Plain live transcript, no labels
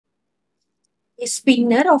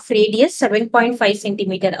spinner of radius 7.5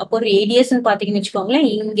 centimeter. அப்போ radius பாத்தீங்கன்னு வச்சுக்கோங்களேன்,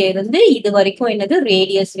 இங்க இருந்து இது வரைக்கும் என்னது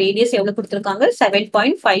radius எவ்வளவு கொடுத்திருக்காங்க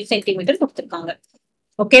 7.5 centimeter கொடுத்திருக்காங்க.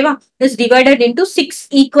 ஓகேவா? This divided into 6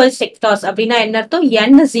 equal sectors. அப்படின்னா என்ன அர்த்தம்? n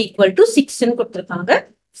is equal to 6 ன்னு கொடுத்திருக்காங்க.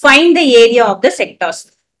 Find the area of the sectors.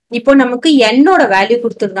 இப்போ நமக்கு n ஓட value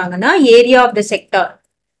கொடுத்திருந்தாங்கன்னா area of the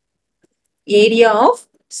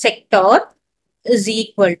sector is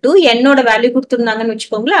equal to n ஓட வேல்யூ கொடுத்திருந்தாங்கன்னு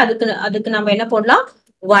வச்சுக்கோங்களேன், அதுக்கு நம்ம என்ன போடலாம்?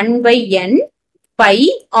 1 by n pi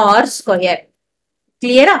r square.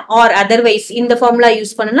 கிளியரா? ஆர் அதர்வைஸ் இந்த ஃபார்முலா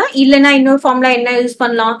யூஸ் பண்ணலாம். இல்லைன்னா இன்னொரு ஃபார்முலா என்ன யூஸ்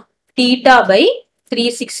பண்ணலாம்? theta by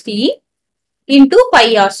 360 into pi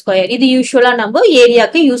r square. இது யூசுவலா நம்ம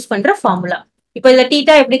ஏரியாக்கு யூஸ் பண்ற ஃபார்முலா. இப்போ இதுல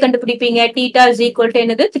theta எப்படி கண்டுபிடிப்பீங்க? theta is equal to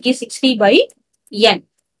என்னது? 360 by n.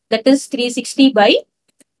 That is 360 by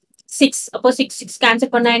 6. அப்போ 6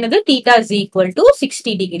 கேன்சல் பண்ணா என்னது? theta is equal to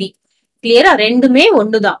 60 degree. கிளியரா? ரெண்டுமே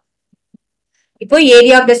ஒண்ணுதான். இப்போ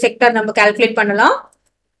ஏரியா ஆஃப் த செக்டர் நம்ம கால்குலேட் பண்ணலாம்.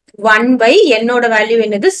 1 by n ஓட வேல்யூ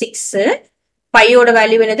என்னது? 6. pi ஓட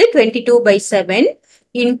வேல்யூ என்னது? 22 by 7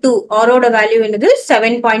 into r ஓட வேல்யூ என்னது?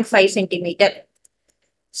 7.5 சென்டிமீட்டர்.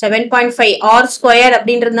 7.5 r ஸ்கொயர்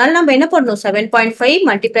அப்படின்றதுனால நம்ம என்ன பண்ணணும்? 7.5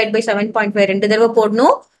 multiplied by 7.5 ரெண்டு தடவை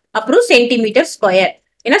போடணும். அப்புறம் சென்டிமீட்டர் ஸ்கொயர்.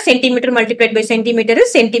 ஏன்னா centimetre multiplied by centimetre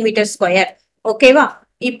centimetre square. ஓகேவா?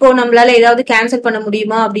 இப்போ நம்மளால ஏதாவது கேன்சல் பண்ண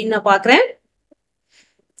முடியுமா அப்படின்னு நான் பாக்குறேன்.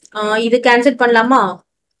 இது கேன்சல் பண்ணலாமா?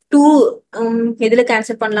 2 எதுல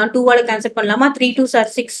கேன்சல் பண்ணலாம்? 2 ஆல கேன்சல் பண்ணலாமா? 3 2s are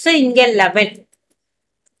 6, இங்க 11.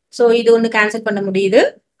 சோ இது ஒன்னு கேன்சல் பண்ண முடியுது.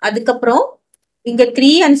 அதுக்கப்புறம் இங்க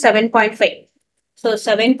 3 and 7.5. So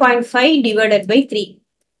 7.5 divided by 3.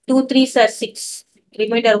 2 3s are 6.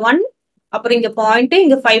 Remainder 1. அப்புறம் இங்க பாயிண்ட்,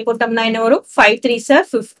 இங்க 5 போட்டோம்னா என்ன வரும்? 5 3s are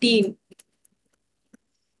 15.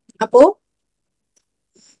 அப்போ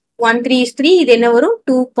 1 3 is 3, இது என்ன வரும்?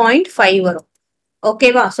 2.5 வரும்.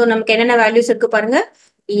 ஓகேவா? சோ நமக்கு என்னென்ன வேல்யூஸ் இருக்கு பாருங்க.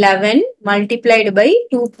 11 multiplied by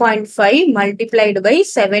 2.5 multiplied by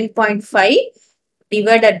 7.5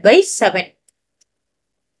 divided by 7.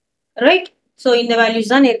 Right? So இந்த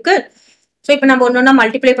வேல்யூஸ் தான் இருக்கு. சோ இப்போ நம்ம ஒன்னொன்னா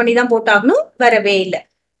மல்டிப்ளை பண்ணி தான் போட்டாகணும், வரவே இல்லை.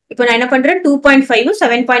 இப்போ நான் என்ன பண்றேன்? 2.5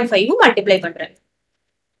 7.5 மல்டிப்ளை பண்றேன்.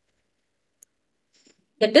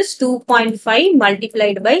 That is 2.5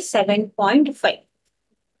 multiplied by 7.5.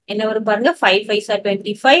 என்ன வரும் பாருங்க? 5 5s are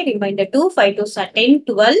 25, remainder 2, 5 2s are 10,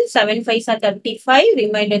 12, 7 5s are 35,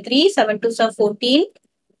 remainder 3, 7 2s are 14,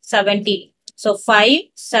 17. So 5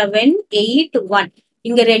 7 8 1.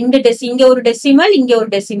 இங்க ரெண்டு இங்க ஒரு டெசிமல், இங்க ஒரு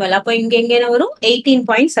டெசிமல். அப்போ இங்க என்ன வரும்?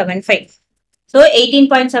 18.75. So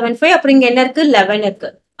 18.75. அப்புறம் இங்க என்ன இருக்கு? 11 இருக்கு.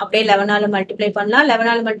 அப்படியே 11ஆல மல்டிப்ளை பண்ணலாம்.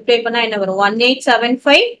 11ஆல மல்டிப்ளை பண்ணா என்ன வரும்?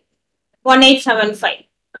 1875 1875.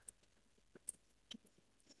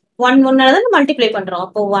 1 தான் மல்டிப்ளை பண்றோம்.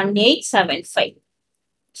 அப்போ 1875.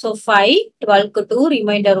 So 5 12 க்கு 2,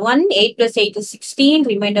 remainder 1, 8 plus 8 is 16,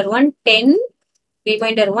 remainder 1 10,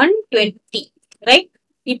 remainder 1 20. Right?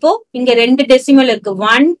 இப்போ இங்க ரெண்டு டெசிமல் இருக்கு.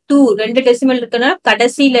 1 2 ரெண்டு டெசிமல் இருக்குன்னா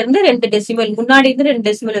கடைசியில இருந்து ரெண்டு டெசிமல், முன்னாடி இருந்து ரெண்டு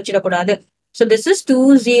decimal வச்சிடக்கூடாது. So this is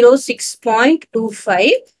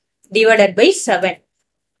 206.25 divided by 7.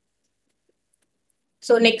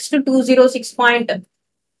 So next to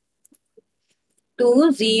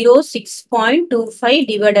 206.25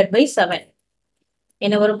 divided by 7.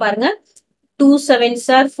 என்ன வரும் பாருங்க? 2 7s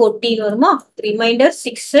are 14 வருமா? Remainder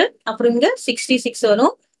 6, அப்புறம் இங்க 66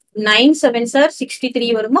 வரும். 9 7s are 63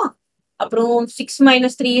 வருமா? அப்புறம் 6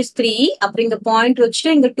 minus 3 is 3. அப்புறம் இங்க பாயிண்ட்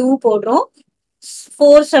வச்சுட்டு இங்க 2 போடுறோம்.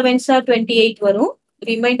 4 7s are 28 வரும்.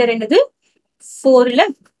 ரிமைண்டர் என்னது? 4 இல்ல?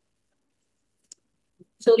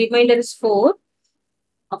 So remainder is 4.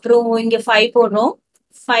 அப்புறம் இங்க 5 போடுறோம்.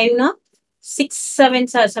 5 னா 6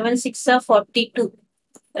 7s are 7 6 are 42.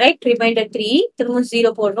 Right? Reminder 3. திரும்ப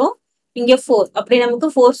 0 போடுறோம். இங்க 4. அப்படி நமக்கு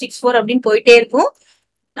 4 6 4 அப்படின்னு போயிட்டே இருக்கும்.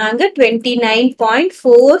 நாங்க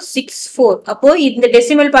 29.464. அப்போ இந்த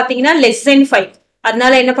டெசிமல் பாத்தீங்கன்னா லெஸ் தென் 5.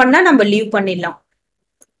 அதனால என்ன பண்ணா நம்ம லீவ் பண்ணிடலாம்.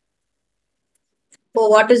 இப்போ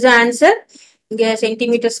வாட் இஸ் த ஆன்சர்? இங்க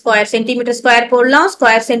சென்டிமீட்டர் ஸ்கொயர் போடலாம்,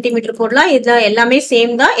 ஸ்கொயர் சென்டிமீட்டர் போடலாம். இதெல்லாம் எல்லாமே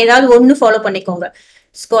சேம் தான். ஏதாவது ஒன்னு ஃபாலோ பண்ணிக்கோங்க.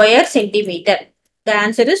 Square centimetre. The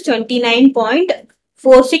answer is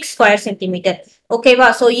 29.46 square centimetre. ஓகேவா?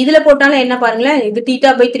 சோ இதுல போட்டாலும் என்ன பாருங்களேன், இது theta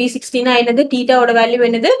by 360 னா என்னது? தீட்டாவோட வேல்யூ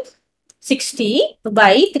என்னது? 60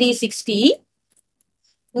 by 360.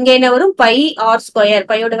 இங்க என்ன வரும்? By R square.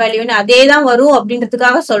 பையோட வேல்யூ என்ன? அதே தான் வரும்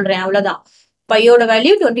அப்படின்றதுக்காக சொல்றேன், அவ்வளவுதான். பையோட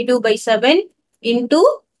value 22 by 7 into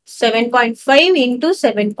 7.5 into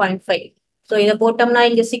 7.5. So இதை போட்டோம்னா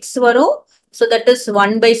இங்க 6 வரும். So that is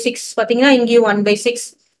 1 by 6. பாத்தீங்கன்னா இங்கேயும் 1 by 6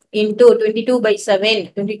 into 22 by 7,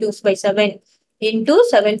 22 by 7 into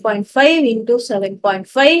 7.5 into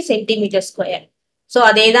 7.5 centimeter square. So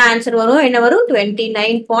அதே தான் ஆன்சர் வரும். என்ன வரும்?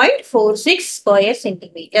 29.46 ஸ்கொயர்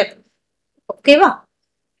சென்டிமீட்டர். ஓகேவா?